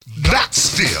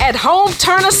still. At home,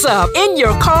 turn us up. In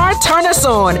your car, turn us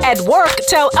on. At work,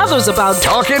 tell others about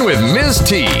Talking with Ms.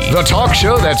 T, the talk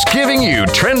show that's giving you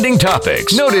trending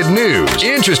topics, noted news,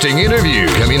 interesting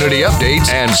interviews, community updates,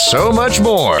 and so much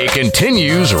more. It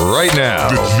continues right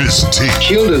now. With Miss T.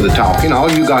 She'll do the talking.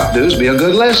 All you got to do is be a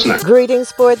good listener.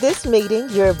 Greetings for this meeting.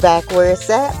 You're back where it's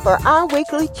at for our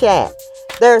weekly chat.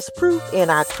 There's proof in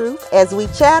our truth as we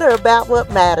chatter about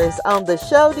what matters on the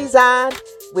show designed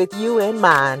with you in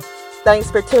mind. Thanks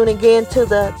for tuning in to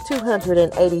the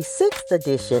 286th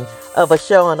edition of a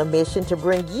show on a mission to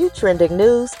bring you trending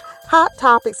news, hot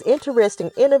topics, interesting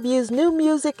interviews, new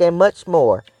music, and much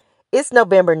more. It's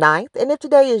November 9th, and if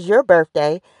today is your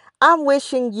birthday, I'm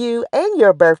wishing you and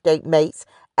your birthday mates,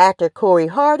 actor Corey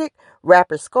Hardick,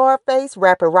 rapper Scarface,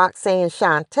 rapper Roxanne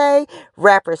Shante,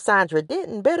 rapper Sandra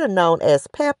Denton, better known as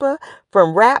Peppa,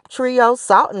 from rap trio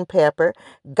Salt and Pepper,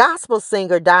 gospel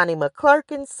singer Donnie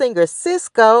McClurkin, singer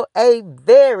Cisco, a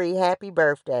very happy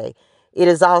birthday. It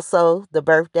is also the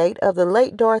birth date of the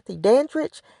late Dorothy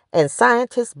Dandridge and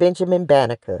scientist Benjamin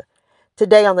Banneker.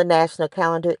 Today on the national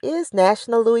calendar is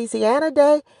National Louisiana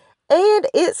Day, and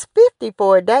it's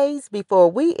 54 days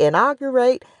before we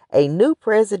inaugurate a new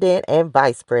president and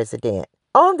vice president.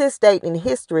 On this date in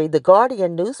history, the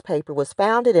Guardian newspaper was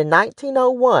founded in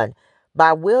 1901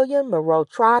 by William Monroe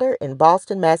Trotter in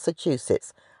Boston,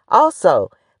 Massachusetts. Also,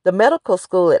 the medical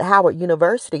school at Howard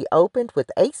University opened with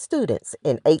 8 students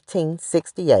in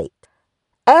 1868.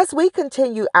 As we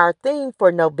continue our theme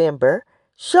for November,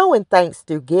 showing thanks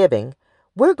through giving,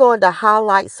 we're going to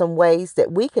highlight some ways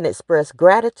that we can express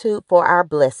gratitude for our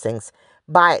blessings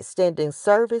by extending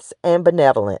service and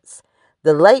benevolence.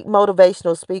 The late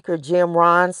motivational speaker Jim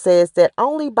Rohn says that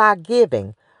only by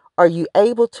giving are you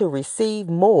able to receive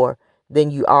more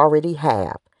than you already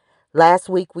have. Last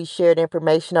week we shared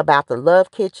information about the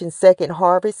Love Kitchen Second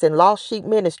Harvest and Lost Sheep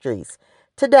Ministries.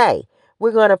 Today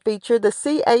we're going to feature the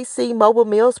CAC Mobile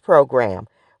Meals Program,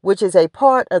 which is a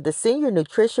part of the Senior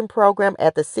Nutrition Program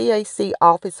at the CAC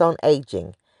Office on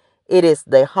Aging. It is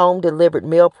the home-delivered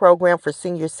meal program for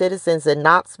senior citizens in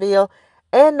Knoxville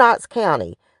and Knox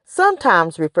County,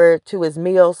 sometimes referred to as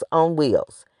Meals on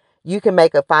Wheels. You can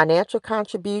make a financial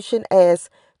contribution as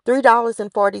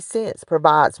 $3.40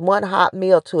 provides one hot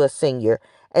meal to a senior,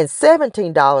 and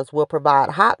 $17 will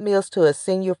provide hot meals to a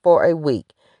senior for a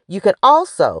week. You can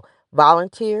also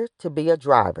volunteer to be a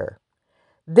driver.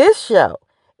 This show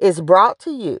is brought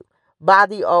to you by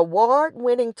the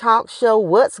award-winning talk show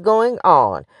What's Going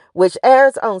On, which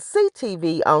airs on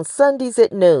CTV on Sundays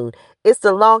at noon. It's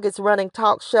the longest-running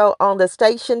talk show on the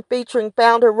station, featuring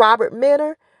founder Robert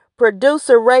Minner,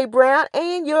 producer Ray Brown,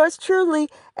 and yours truly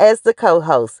as the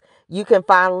co-host. You can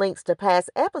find links to past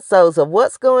episodes of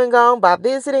What's Going On by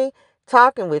visiting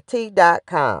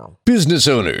TalkingWithT.com. Business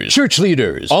owners, church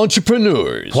leaders,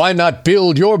 entrepreneurs, why not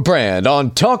build your brand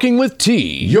on Talking with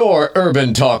T, your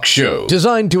urban talk show,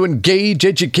 designed to engage,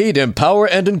 educate, empower,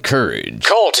 and encourage.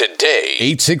 Call today,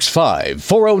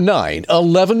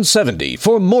 865-409-1170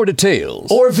 for more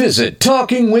details, or visit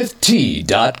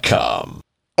TalkingWithT.com.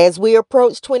 As we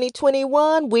approach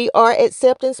 2021, we are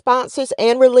accepting sponsors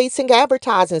and releasing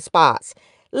advertising spots.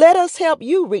 Let us help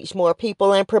you reach more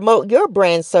people and promote your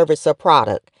brand, service, or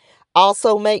product.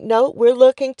 Also, make note, we're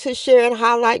looking to share and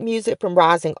highlight music from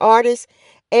rising artists,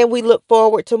 and we look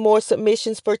forward to more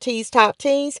submissions for T's Top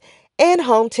Teens and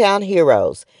Hometown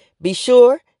Heroes. Be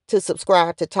sure to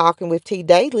subscribe to Talking with T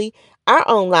Daily, our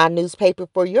online newspaper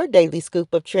for your daily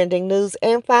scoop of trending news,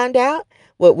 and find out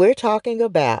what we're talking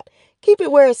about. Keep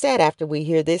it where it's at after we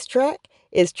hear this track.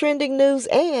 It's trending news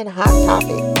and hot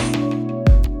topics.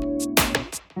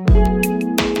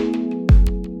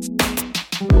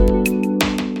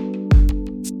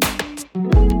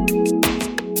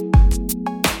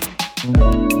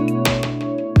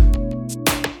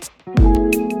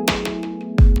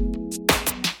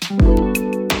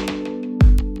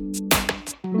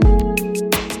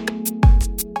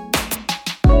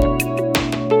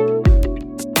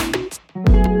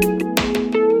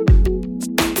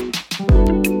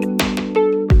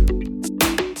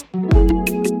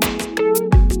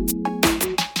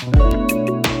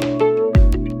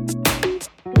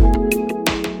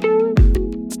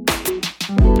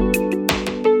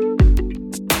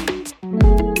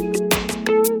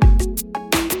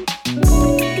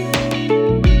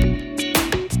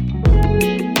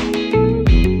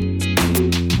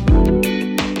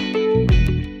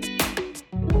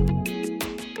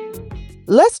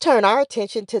 Let's turn our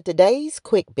attention to today's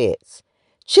quick bits.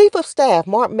 Chief of Staff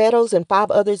Mark Meadows and 5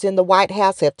 others in the White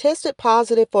House have tested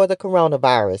positive for the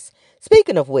coronavirus.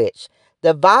 Speaking of which,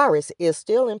 the virus is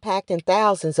still impacting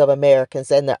thousands of Americans,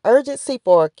 and the urgency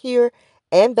for a cure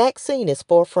and vaccine is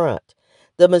forefront.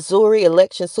 The Missouri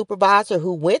election supervisor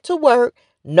who went to work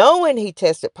knowing he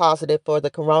tested positive for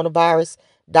the coronavirus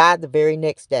died the very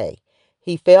next day.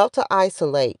 He failed to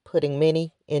isolate, putting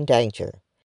many in danger.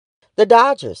 The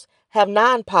Dodgers have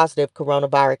 9 positive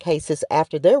coronavirus cases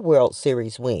after their World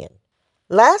Series win.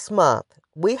 Last month,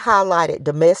 we highlighted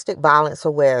domestic violence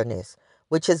awareness,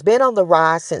 which has been on the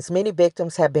rise since many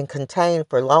victims have been contained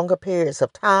for longer periods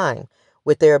of time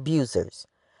with their abusers.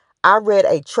 I read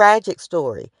a tragic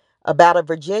story about a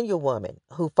Virginia woman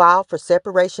who filed for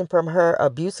separation from her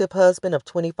abusive husband of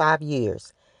 25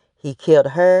 years. He killed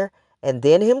her and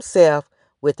then himself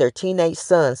with their teenage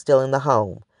son still in the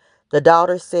home. The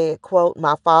daughter said, quote,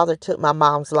 "My father took my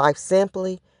mom's life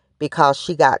simply because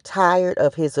she got tired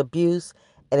of his abuse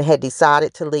and had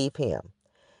decided to leave him.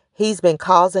 He's been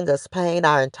causing us pain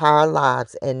our entire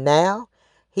lives, and now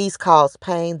he's caused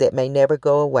pain that may never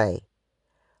go away.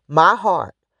 My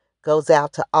heart goes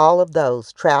out to all of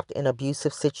those trapped in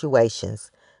abusive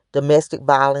situations. Domestic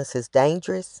violence is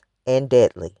dangerous and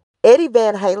deadly." Eddie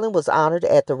Van Halen was honored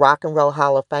at the Rock and Roll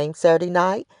Hall of Fame Saturday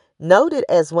night, noted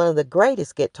as one of the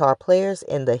greatest guitar players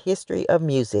in the history of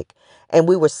music. And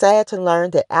we were sad to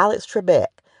learn that Alex Trebek,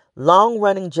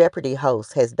 long-running Jeopardy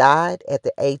host, has died at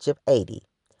the age of 80.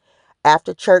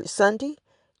 After church Sunday,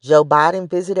 Joe Biden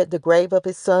visited the grave of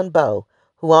his son Beau,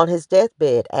 who on his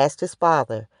deathbed asked his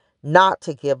father not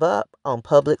to give up on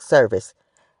public service.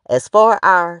 As for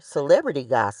our celebrity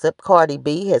gossip, Cardi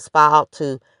B has filed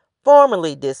to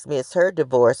formally dismiss her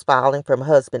divorce filing from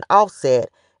husband Offset,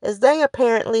 as they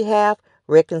apparently have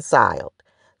reconciled.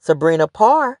 Sabrina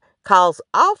Parr calls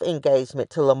off engagement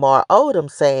to Lamar Odom,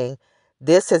 saying,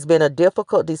 "This has been a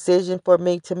difficult decision for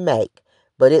me to make,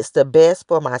 but it's the best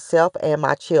for myself and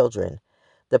my children."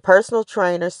 The personal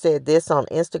trainer said this on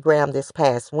Instagram this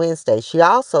past Wednesday. She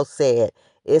also said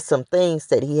it's some things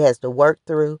that he has to work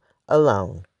through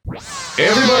alone.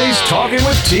 Everybody's Talking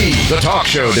with T, the talk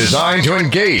show designed to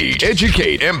engage,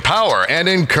 educate, empower, and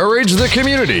encourage the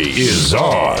community is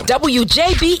on.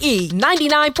 WJBE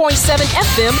 99.7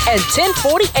 FM and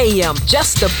 1040 AM.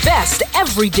 Just the best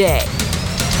every day.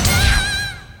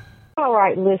 All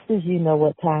right, listeners, you know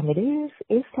what time it is.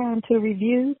 It's time to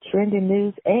review trending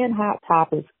news and hot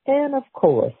topics. And, of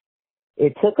course,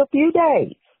 it took a few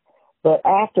days, but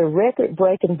after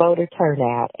record-breaking voter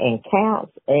turnout and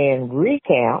counts and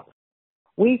recounts,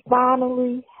 we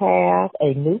finally have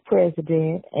a new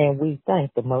president, and we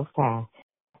thank the Most High.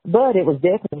 But it was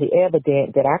definitely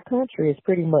evident that our country is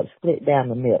pretty much split down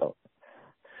the middle.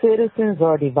 Citizens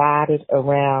are divided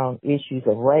around issues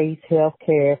of race, health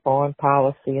care, foreign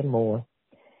policy, and more.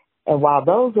 And while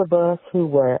those of us who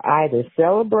were either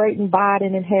celebrating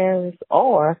Biden and Harris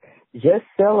or just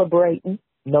celebrating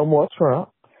no more Trump,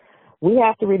 we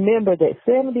have to remember that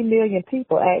 70 million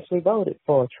people actually voted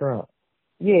for Trump.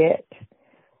 Yet,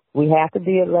 we have to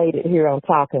be elated here on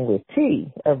Talking with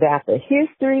T about the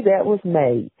history that was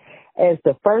made as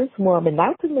the first woman,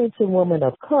 not to mention woman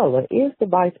of color, is the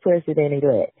vice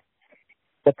president-elect.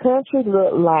 The country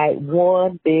looked like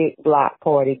one big block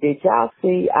party. Did y'all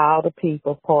see all the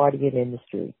people partying in the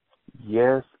streets?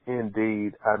 Yes,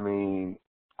 indeed. I mean,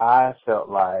 I felt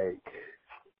like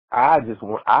I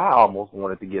almost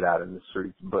wanted to get out in the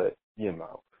streets, but, you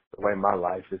know, the way my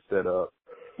life is set up,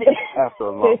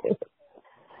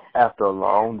 after a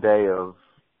long day of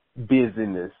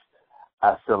busyness,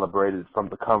 I celebrated from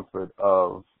the comfort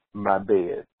of my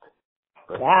bed.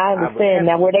 But I understand.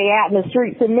 Now, were they out in the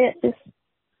streets in Memphis?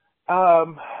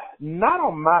 Not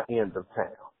on my end of town.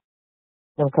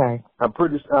 Okay. I'm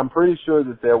pretty sure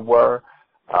that there were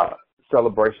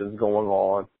celebrations going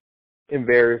on in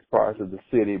various parts of the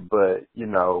city, but you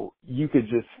know, you could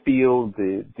just feel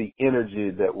the energy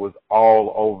that was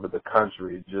all over the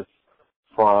country, just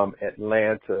from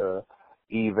Atlanta,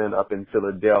 even up in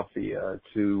Philadelphia,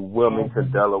 to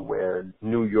Wilmington, Delaware,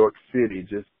 New York City,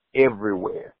 just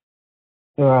everywhere.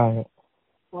 Right.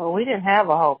 Well, we didn't have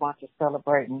a whole bunch of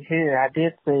celebrating here. I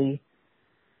did see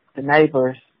the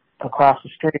neighbors across the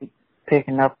street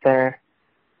picking up their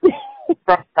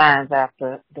front signs out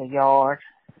the yard.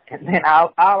 And then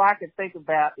all I could think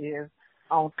about is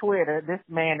on Twitter, this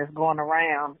man is going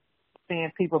around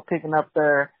seeing people picking up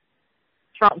their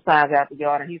Trump signs out the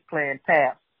yard, and he's playing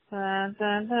taps. Dun,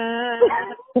 dun, dun.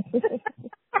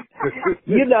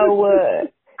 You know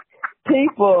what?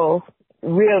 People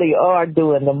really are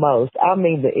doing the most. I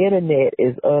mean, the internet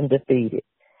is undefeated.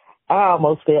 I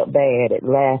almost felt bad at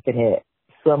laughing at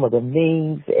some of the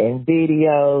memes and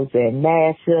videos and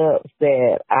mashups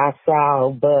that I saw,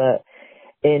 but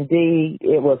indeed,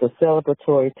 it was a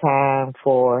celebratory time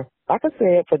for, like I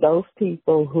said, for those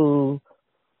people who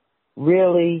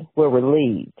really were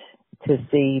relieved to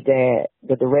see that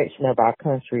the direction of our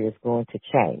country is going to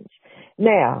change.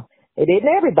 Now, it isn't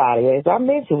everybody. As I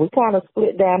mentioned, we kind of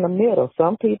split down the middle.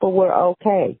 Some people were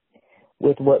okay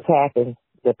with what's happened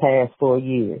the past 4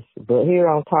 years. But here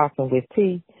on Talking with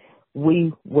T,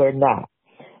 we were not.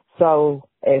 So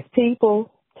as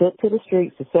people took to the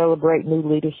streets to celebrate new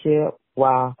leadership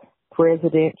while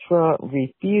President Trump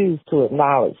refused to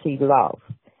acknowledge he lost,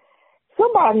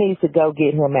 somebody needs to go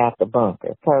get him out the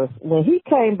bunker, because when he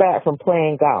came back from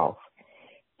playing golf,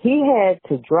 he had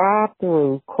to drive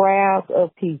through crowds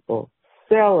of people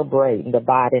celebrating the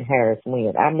Biden-Harris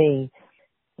win. I mean,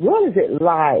 what is it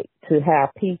like to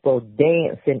have people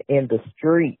dancing in the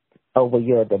street over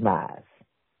your demise?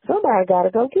 Somebody got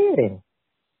to go get him.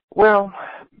 Well,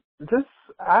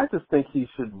 I just think he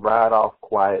should ride off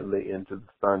quietly into the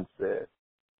sunset.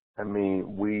 I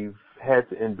mean, we've had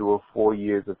to endure 4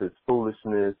 years of his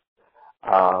foolishness.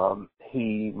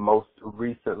 He most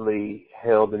recently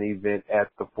held an event at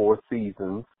the Four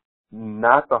Seasons,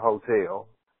 not the hotel,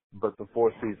 but the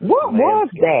Four Seasons. What was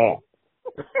that?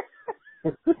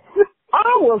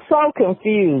 I was so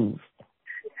confused.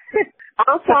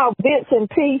 I saw bits and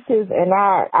pieces, and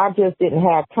I just didn't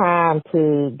have time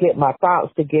to get my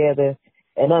thoughts together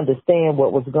and understand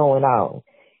what was going on.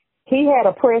 He had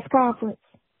a press conference.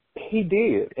 He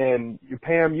did, and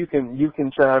Pam, you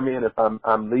can chime in if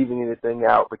I'm leaving anything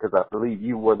out, because I believe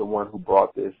you were the one who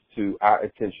brought this to our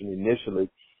attention initially.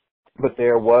 But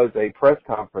there was a press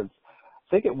conference. I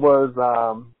think it was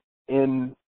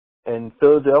in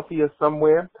Philadelphia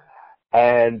somewhere,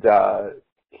 and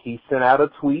he sent out a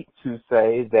tweet to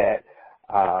say that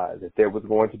there was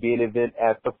going to be an event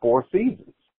at the Four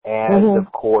Seasons, and of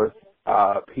course,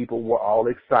 people were all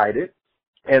excited,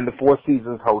 and the Four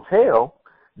Seasons Hotel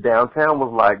downtown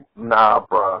was like, nah,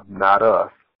 bruh, not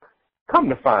us. Come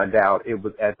to find out, it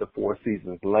was at the Four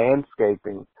Seasons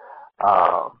Landscaping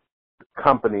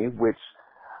company, which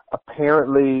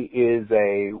apparently is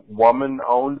a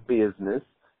woman-owned business,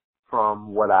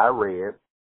 from what I read.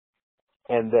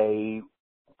 And they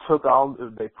put all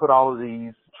of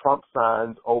these Trump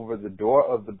signs over the door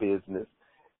of the business,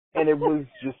 and it was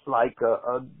just like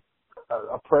a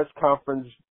press conference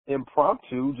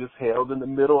impromptu, just held in the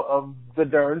middle of the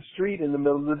darn street in the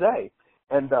middle of the day.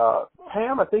 And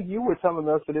Pam, I think you were telling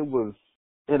us that it was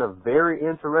in a very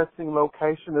interesting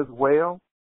location as well.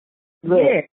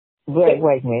 Yeah.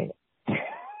 Wait a minute.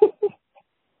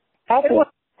 I'm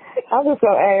just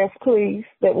going to ask, please,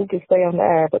 that we can stay on the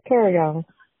air, but carry on.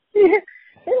 Yeah,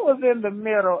 it was in the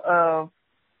middle of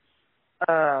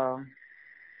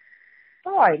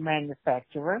toy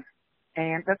manufacturer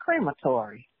and a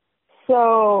crematory.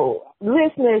 So,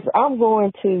 listeners, I'm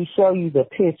going to show you the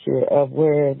picture of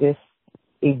where this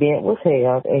event was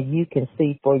held, and you can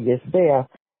see for yourself.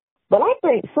 But I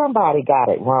think somebody got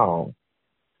it wrong.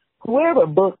 Whoever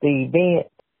booked the event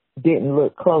didn't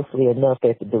look closely enough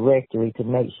at the directory to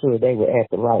make sure they were at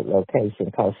the right location,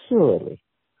 because surely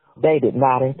they did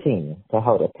not intend to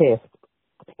hold a press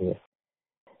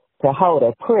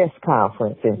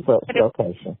conference in such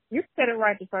location. You said it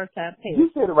right the first time, too. You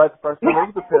said it right the first time.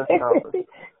 It was a press conference.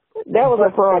 That was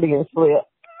a Freudian slip.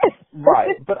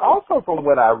 Right. But also from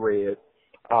what I read,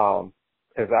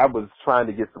 as I was trying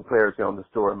to get some clarity on the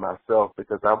story myself,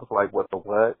 because I was like, what the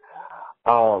what?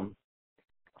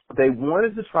 They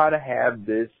wanted to try to have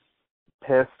this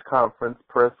press conference,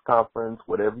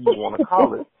 whatever you want to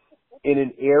call it, in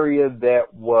an area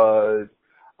that was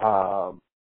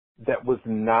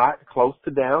not close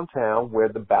to downtown where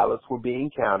the ballots were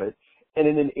being counted, and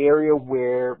in an area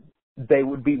where they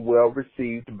would be well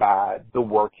received by the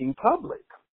working public.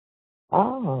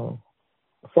 Oh,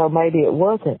 so maybe it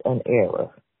wasn't an error.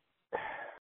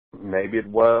 Maybe it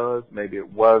was, maybe it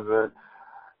wasn't.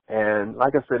 And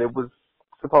like I said, it was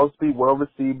supposed to be well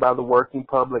received by the working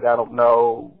public. I don't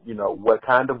know, what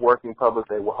kind of working public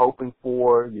they were hoping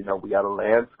for. We got a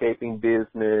landscaping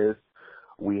business.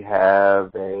 We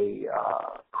have a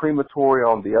crematory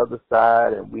on the other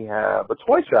side, and we have a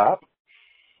toy shop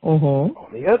on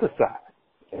the other side.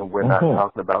 And we're not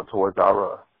talking about Toys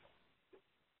R Us.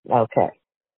 Okay.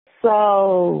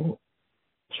 So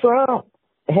Trump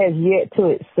has yet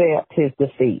to accept his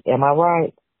defeat. Am I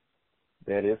right?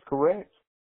 That is correct.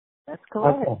 That's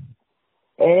correct. Okay.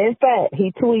 And in fact,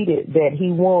 he tweeted that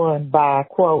he won by,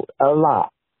 quote, a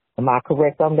lot. Am I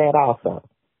correct on that also?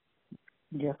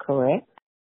 You're correct.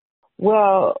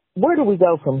 Well, where do we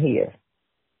go from here?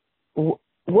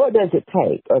 What does it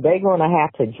take? Are they going to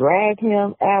have to drag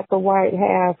him out the White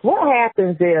House? What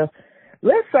happens if,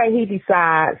 let's say he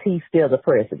decides he's still the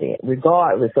president,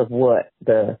 regardless of what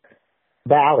the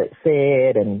ballot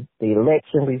said and the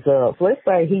election results. Let's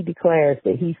say he declares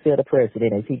that he's still the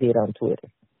president as he did on Twitter.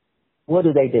 What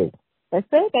do? They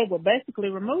said they would basically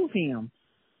remove him,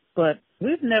 but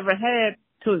we've never had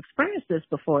to experience this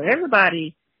before.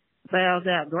 Everybody bows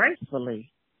out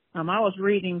gracefully. I was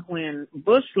reading when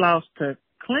Bush lost to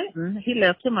Clinton, he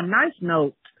left him a nice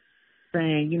note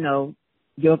saying,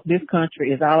 this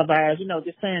country is all of ours,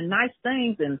 just saying nice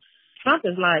things. And Trump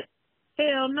is like,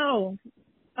 hell no.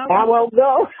 I won't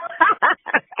go.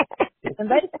 And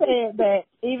they said that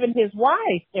even his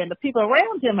wife and the people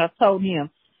around him have told him,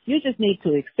 you just need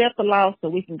to accept the loss so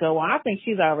we can go on. I think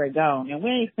she's already gone. And we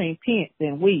ain't seen Pence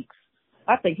in weeks.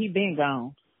 I think he's been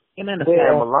gone.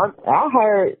 I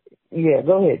heard,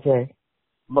 go ahead, Jay.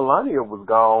 Melania was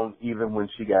gone even when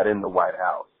she got in the White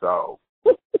House, so.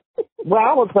 Well,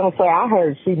 I was going to say, I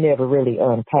heard she never really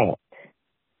unpacked.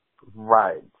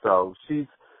 Right. So she's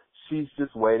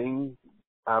just waiting,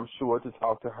 I'm sure, to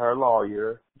talk to her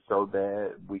lawyer so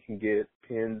that we can get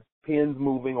pens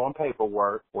moving on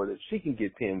paperwork, or that she can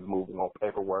get pens moving on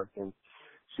paperwork, and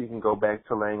she can go back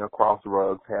to laying across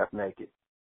rugs half naked.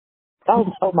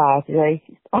 Oh my, Jay.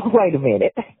 Oh, wait a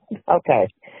minute. Okay.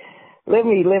 Let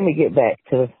me get back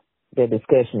to the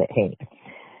discussion at hand.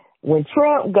 When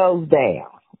Trump goes down,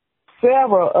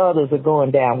 several others are going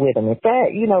down with him. In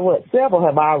fact, you know what? Several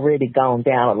have already gone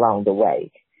down along the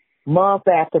way. Month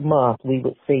after month, we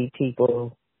would see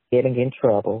people getting in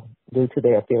trouble due to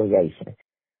their affiliation.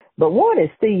 But one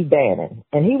is Steve Bannon,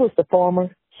 and he was the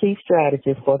former chief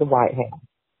strategist for the White House.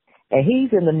 And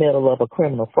he's in the middle of a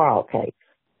criminal fraud case.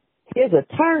 His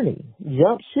attorney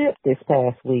jumped ship this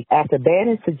past week after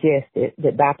Bannon suggested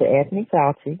that Dr. Anthony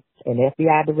Fauci and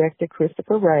FBI Director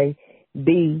Christopher Wray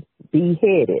be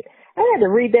beheaded. I had to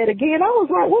read that again. I was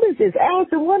like, what is this, Alice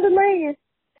in Wonderland?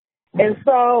 And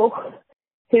so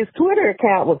his Twitter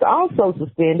account was also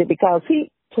suspended because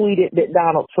he tweeted that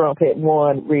Donald Trump had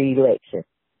won re-election.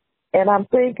 And I'm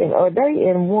thinking, are they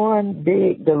in one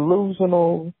big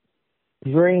delusional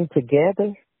dream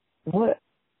together? What?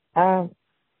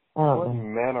 What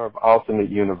manner of alternate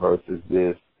universe is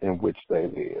this in which they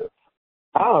live?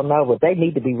 I don't know, but they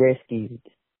need to be rescued.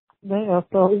 They are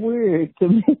so weird to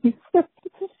me.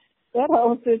 That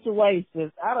whole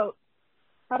situation, I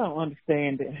don't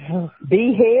understand it.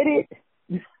 Beheaded?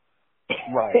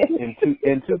 Right.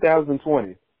 In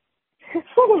 2020.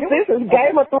 This is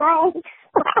Game of Thrones.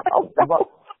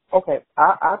 Okay,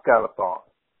 I've got a thought.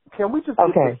 Can we just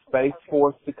get the Space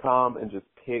Force to come and just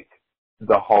pick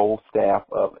the whole staff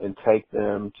up and take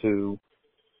them to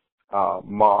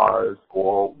Mars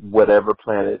or whatever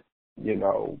planet,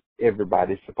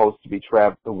 everybody's supposed to be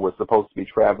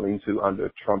traveling to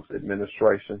under Trump's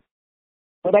administration?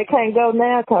 Well, they can't go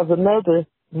now because another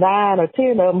 9 or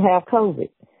 10 of them have COVID.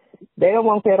 They don't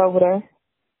want that over there,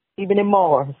 even in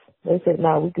Mars. They said,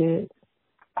 no, we're good.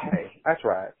 Hey, that's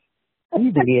right.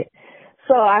 You did.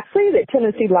 So I see that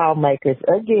Tennessee lawmakers,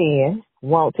 again,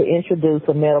 want to introduce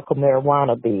a medical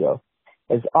marijuana bill,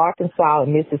 as Arkansas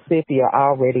and Mississippi are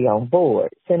already on board.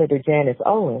 Senator Janice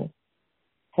Owens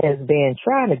has been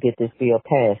trying to get this bill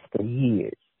passed for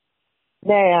years.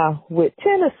 Now, with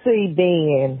Tennessee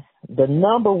being the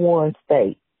number one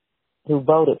state who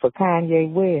voted for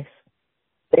Kanye West,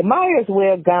 they might as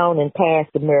well go on and pass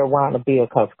the marijuana bill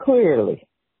because clearly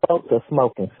folks are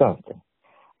smoking something.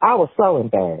 I was so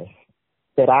embarrassed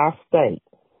that our state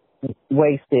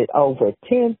wasted over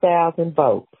 10,000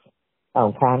 votes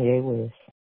on Kanye West.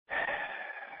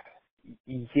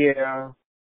 Yeah,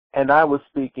 and I was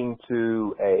speaking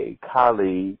to a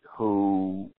colleague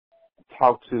who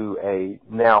talked to a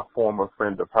now former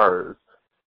friend of hers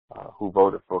who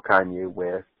voted for Kanye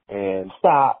West. And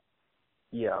stop.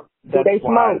 Yeah. Do they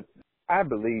smoke? I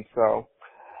believe so.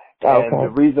 Okay. And the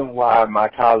reason why my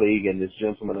colleague and this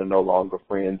gentleman are no longer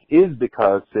friends is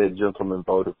because said gentleman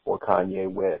voted for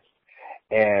Kanye West.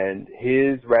 And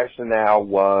his rationale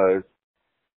was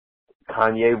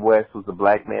Kanye West was a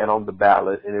black man on the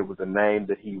ballot, and it was a name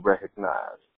that he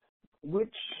recognized,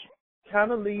 which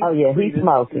kind of leads he's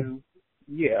smoking.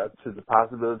 To the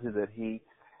possibility that he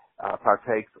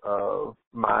partakes of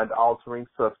mind-altering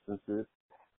substances.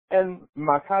 And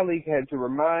my colleague had to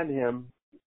remind him,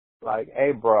 like,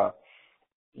 hey, bruh,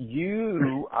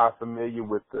 you are familiar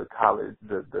with the college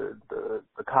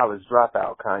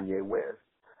dropout Kanye West,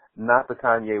 not the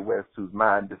Kanye West whose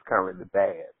mind is currently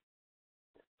bad.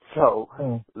 So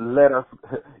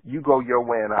you go your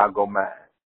way and I'll go mine.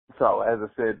 So as I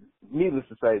said, needless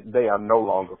to say, they are no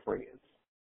longer friends.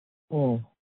 Mm.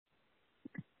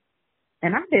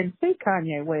 And I didn't see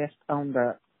Kanye West on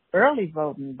the early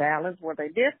voting ballots. Were they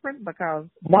different? Because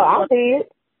no, I did.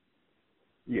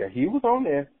 Yeah, he was on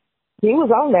there. He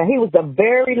was on there. He was the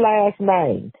very last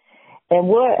name. And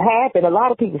what happened, a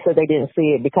lot of people said they didn't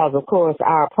see it because, of course,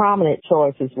 our prominent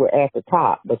choices were at the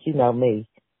top. But you know me,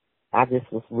 I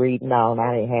just was reading on.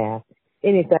 I didn't have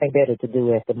anything better to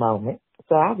do at the moment.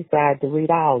 So I decided to read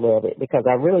all of it because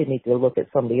I really need to look at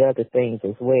some of the other things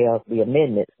as well, the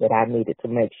amendments that I needed to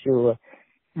make sure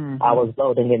I was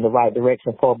voting in the right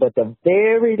direction for. But the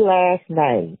very last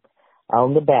name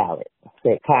on the ballot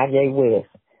said Kanye West.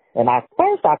 And at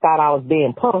first I thought I was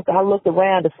being punked. I looked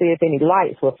around to see if any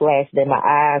lights were flashing in my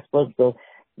eyes for the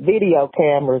video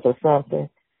cameras or something.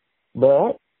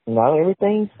 But, no,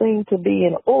 everything seemed to be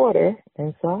in order.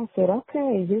 And so I said,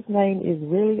 okay, his name is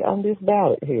really on this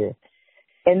ballot here.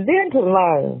 And then to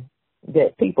learn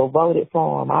that people voted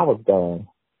for him, I was done.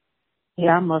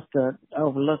 Yeah, I must have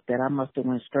overlooked that. I must have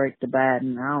went straight to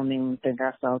Biden. I don't even think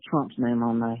I saw Trump's name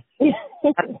on there. You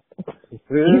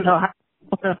know,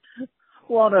 I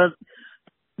want to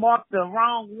mark the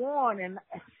wrong one, and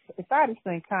if I just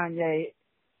think Kanye,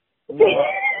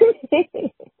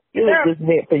 it was just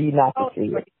meant for you not to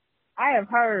see it. I have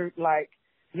heard like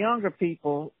younger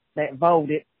people that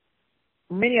voted.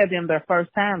 Many of them their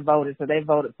first time voted, so they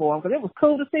voted for him because it was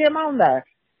cool to see him on there.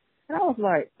 And I was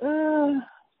like, well,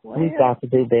 we've got to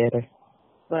do better.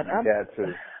 But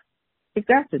We've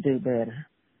got to do better.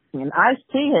 And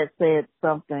Ice-T had said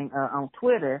something on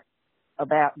Twitter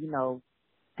about, you know,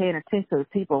 paying attention to the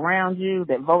people around you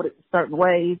that voted certain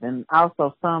ways, and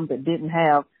also some that didn't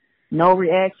have no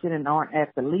reaction and aren't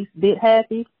at the least bit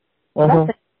happy. I think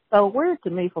it's so weird to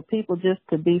me for people just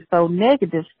to be so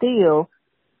negative still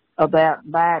about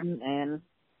Biden and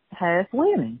Harris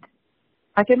winning.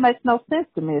 Like, it makes no sense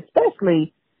to me,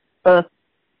 especially us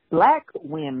black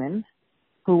women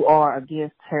who are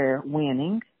against her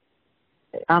winning.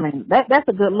 I mean, that's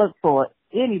a good look for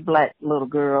any black little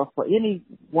girl, for any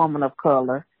woman of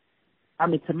color. I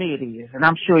mean, to me it is, and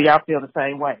I'm sure y'all feel the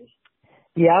same way.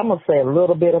 Yeah, I'm going to say a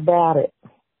little bit about it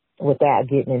without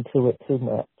getting into it too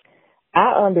much.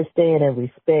 I understand and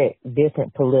respect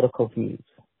different political views.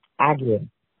 I get it.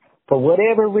 For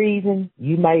whatever reason,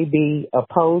 you may be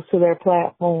opposed to their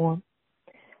platform.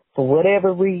 For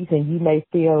whatever reason, you may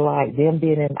feel like them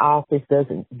being in office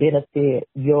doesn't benefit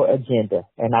your agenda,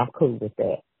 and I'm cool with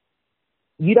that.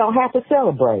 You don't have to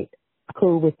celebrate. I'm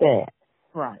cool with that.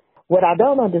 Right. What I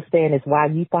don't understand is why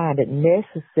you find it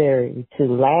necessary to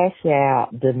lash out,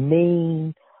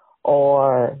 demean,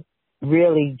 or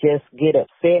really just get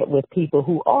upset with people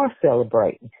who are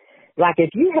celebrating. Like,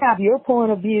 if you have your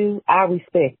point of view, I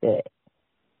respect that.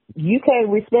 You can't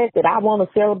respect that I want to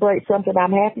celebrate something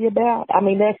I'm happy about. I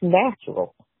mean, that's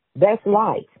natural. That's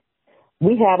life.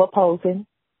 We have opposing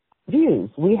views.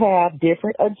 We have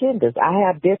different agendas. I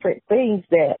have different things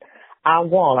that I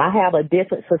want. I have a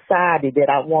different society that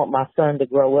I want my son to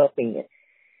grow up in.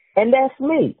 And that's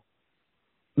me.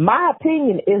 My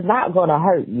opinion is not going to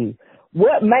hurt you.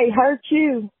 What may hurt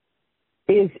you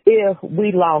is if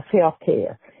we lost health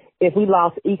care, if we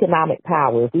lost economic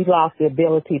power, if we lost the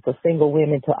ability for single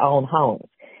women to own homes,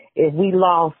 if we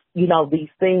lost, you know, these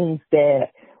things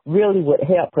that really would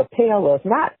help propel us,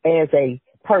 not as a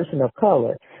person of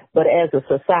color, but as a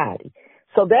society.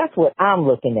 So that's what I'm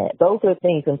looking at. Those are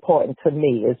things important to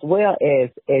me, as well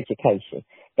as education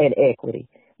and equity.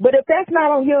 But if that's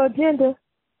not on your agenda,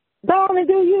 go on and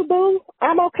do you, boo.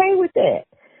 I'm okay with that.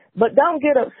 But don't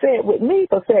get upset with me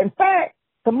for saying, in fact,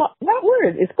 not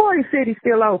worried. Is Party City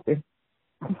still open?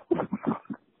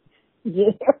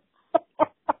 Yeah.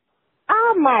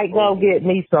 I might go get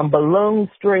me some balloon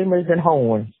streamers and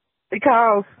horns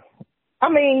because, I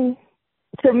mean,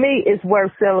 to me, it's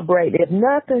worth celebrating. If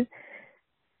nothing,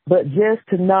 but just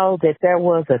to know that there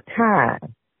was a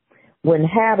time when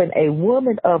having a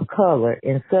woman of color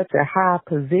in such a high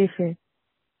position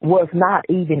was not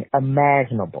even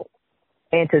imaginable.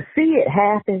 And to see it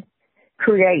happen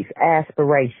creates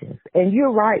aspirations. And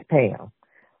you're right, Pam.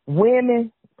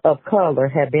 Women of color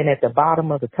have been at the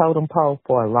bottom of the totem pole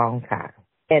for a long time.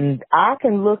 And I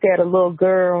can look at a little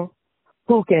girl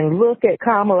who can look at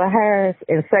Kamala Harris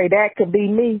and say that could be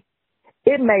me.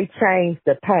 It may change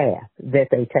the path that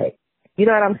they take. You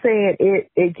know what I'm saying?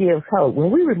 It gives hope.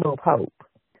 When we remove hope,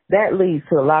 that leads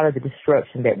to a lot of the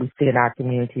destruction that we see in our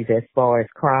communities as far as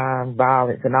crime,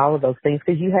 violence, and all of those things,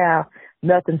 because you have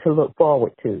nothing to look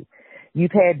forward to.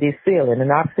 You've had this feeling,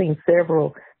 and I've seen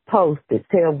several posts that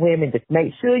tell women to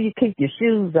make sure you keep your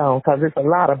shoes on because there's a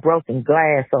lot of broken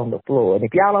glass on the floor. And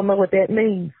if y'all don't know what that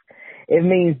means, it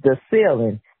means the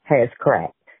ceiling has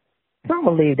cracked. So I'm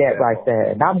going to leave that right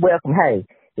there. And I'm welcome. Hey,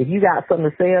 if you got something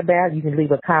to say about it, you can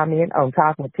leave a comment on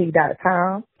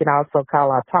talkingwitht.com. You can also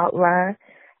call our talk line,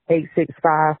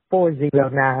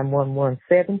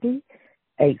 865-409-1170.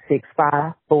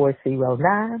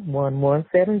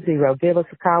 865-409-1170. Give us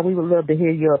a call. We would love to hear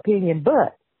your opinion,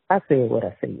 but I said what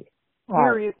I said.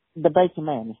 Period. Debate your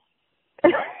man.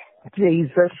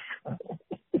 Jesus.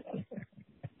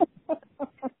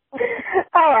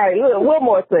 All right, look, one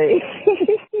more thing.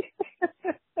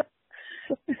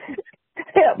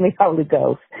 Help me, Holy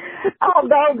Ghost.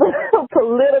 Although the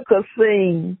political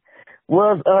scene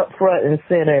was up front and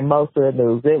center in most of the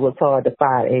news, it was hard to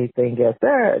find anything else.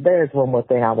 There's one more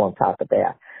thing I want to talk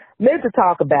about. Meant to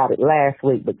talk about it last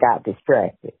week, but got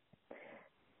distracted.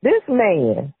 This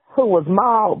man who was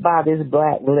mauled by this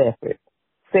black leopard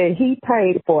said he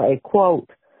paid for a, quote,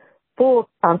 full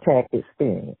contact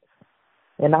experience.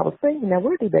 And I was thinking, now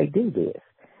where do they do this?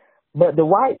 But the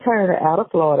white Turner out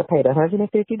of Florida paid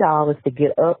 $150 to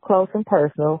get up close and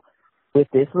personal with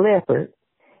this leopard.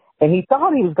 And he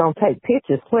thought he was going to take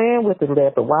pictures playing with the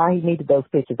leopard. Why he needed those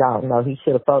pictures, I don't know. He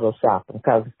should have photoshopped them,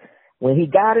 because when he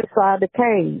got inside the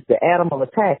cage, the animal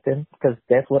attacked him, because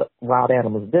that's what wild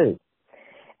animals do.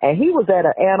 And he was at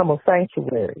an animal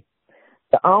sanctuary.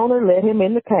 The owner let him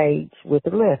in the cage with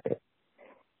the leopard.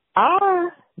 I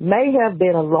may have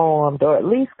been alarmed or at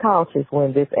least cautious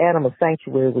when this animal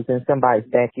sanctuary was in somebody's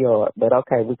backyard. But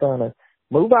okay, we're going to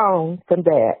move on from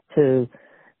that to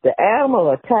the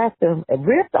animal attacked him and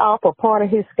ripped off a part of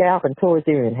his scalp and tore his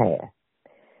ear in half.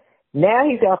 Now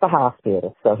he's at the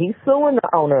hospital. So he's suing the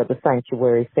owner of the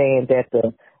sanctuary, saying that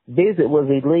the visit was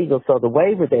illegal, so the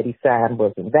waiver that he signed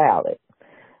was invalid.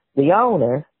 The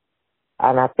owner,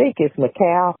 and I think it's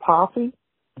Mikhail Posse,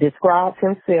 describes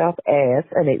himself as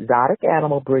an exotic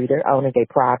animal breeder owning a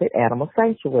private animal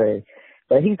sanctuary.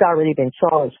 But he's already been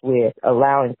charged with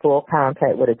allowing full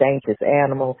contact with a dangerous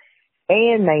animal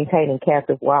and maintaining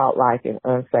captive wildlife in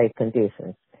unsafe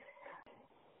conditions.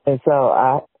 And so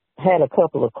I had a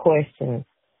couple of questions.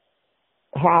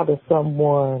 How does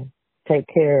someone take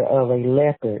care of a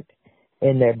leopard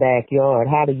in their backyard?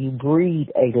 How do you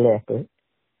breed a leopard?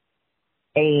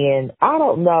 And I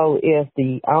don't know if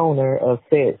the owner of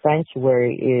said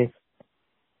sanctuary is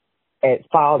at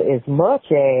fault as much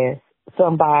as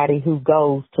somebody who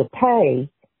goes to pay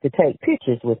to take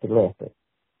pictures with the leopard.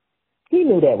 He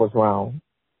knew that was wrong.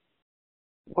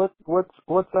 What's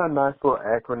that nice little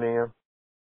acronym?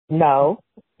 No.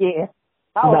 Yeah.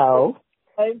 No.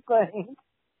 Same thing.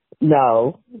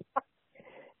 No.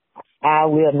 I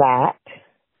will not.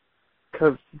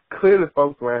 Because clearly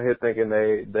folks around here thinking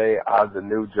they are the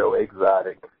new Joe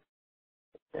Exotic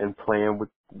and playing with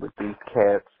these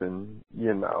cats. And,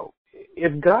 you know,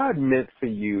 if God meant for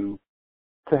you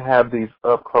to have these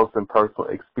up-close and personal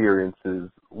experiences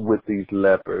with these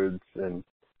leopards and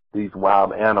these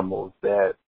wild animals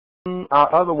that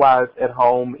are otherwise at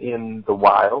home in the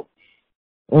wild,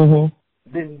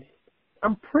 then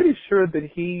I'm pretty sure that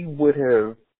he would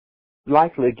have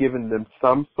likely given them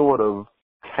some sort of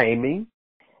taming.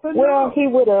 Well, he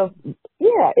would have,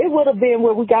 it would have been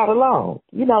where we got along,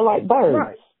 you know, like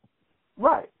birds.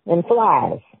 Right. And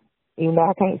flies. Even though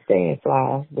I can't stand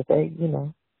flies, but they, you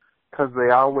know. Because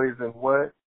they always in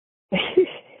what?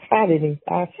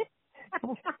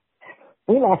 We're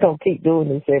not going to keep doing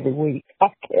this every week. I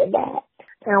cannot.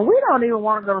 And we don't even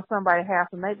want to go to somebody's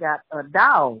house and they got a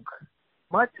dog,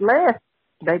 much less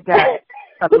they got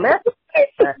a leopard.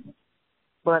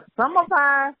 But some of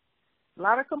a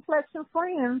lot of complexion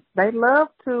friends, they love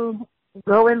to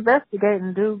go investigate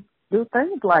and do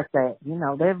things like that. You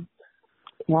know,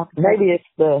 maybe it's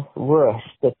the rush,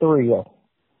 the thrill.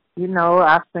 You know,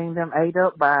 I've seen them ate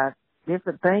up by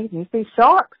different things. You see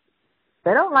sharks,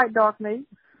 they don't like dark meat.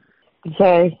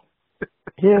 Okay,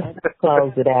 just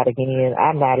close it out again.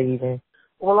 I'm not even.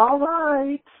 Well, all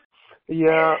right.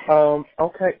 Yeah.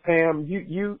 Okay, Pam,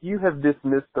 you have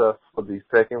dismissed us for the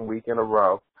second week in a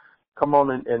row. Come on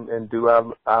and do our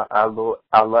little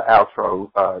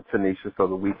outro, Tanisha, so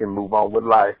that we can move on with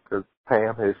life, because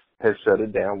Pam has shut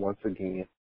it down once again.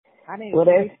 I need to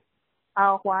see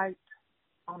all white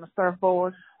on the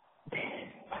surfboard.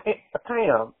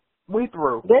 Pam, we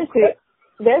through. That's it.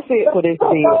 That's it for this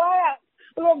deal.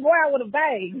 Little boy with a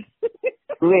bag.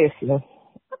 Listen,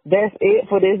 that's it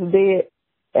for this bit,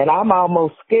 and I'm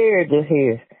almost scared to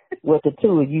hear what the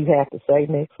two of you have to say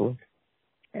next week.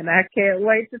 And I can't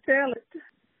wait to tell it.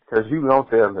 Because you going to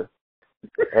tell it.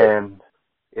 And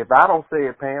if I don't say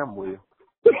it, Pam will.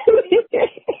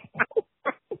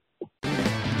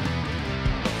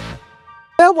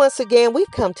 Well, once again,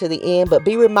 we've come to the end, but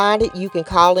be reminded you can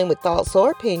call in with thoughts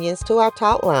or opinions to our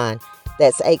talk line.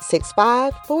 That's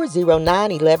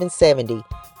 865-409-1170.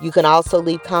 You can also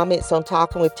leave comments on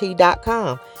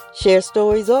talkingwitht.com. Share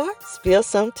stories or spill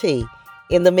some tea.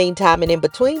 In the meantime and in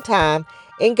between time,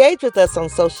 Engage with us on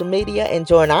social media and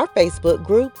join our Facebook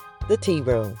group, The Tea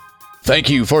Room. Thank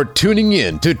you for tuning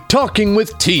in to Talking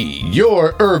with T,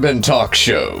 your urban talk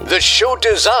show. The show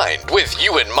designed with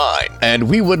you in mind. And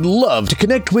we would love to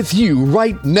connect with you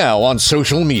right now on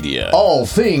social media. All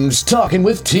things Talking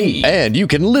with T. And you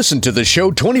can listen to the show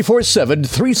 24/7,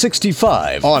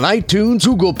 365 on iTunes,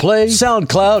 Google Play,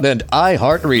 SoundCloud, and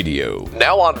iHeartRadio.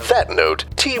 Now on that note,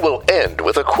 T will end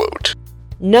with a quote.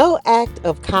 No act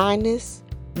of kindness,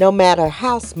 no matter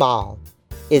how small,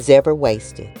 is ever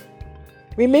wasted.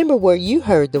 Remember where you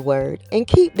heard the word and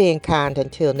keep being kind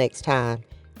until next time.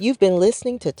 You've been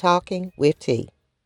listening to Talking with T.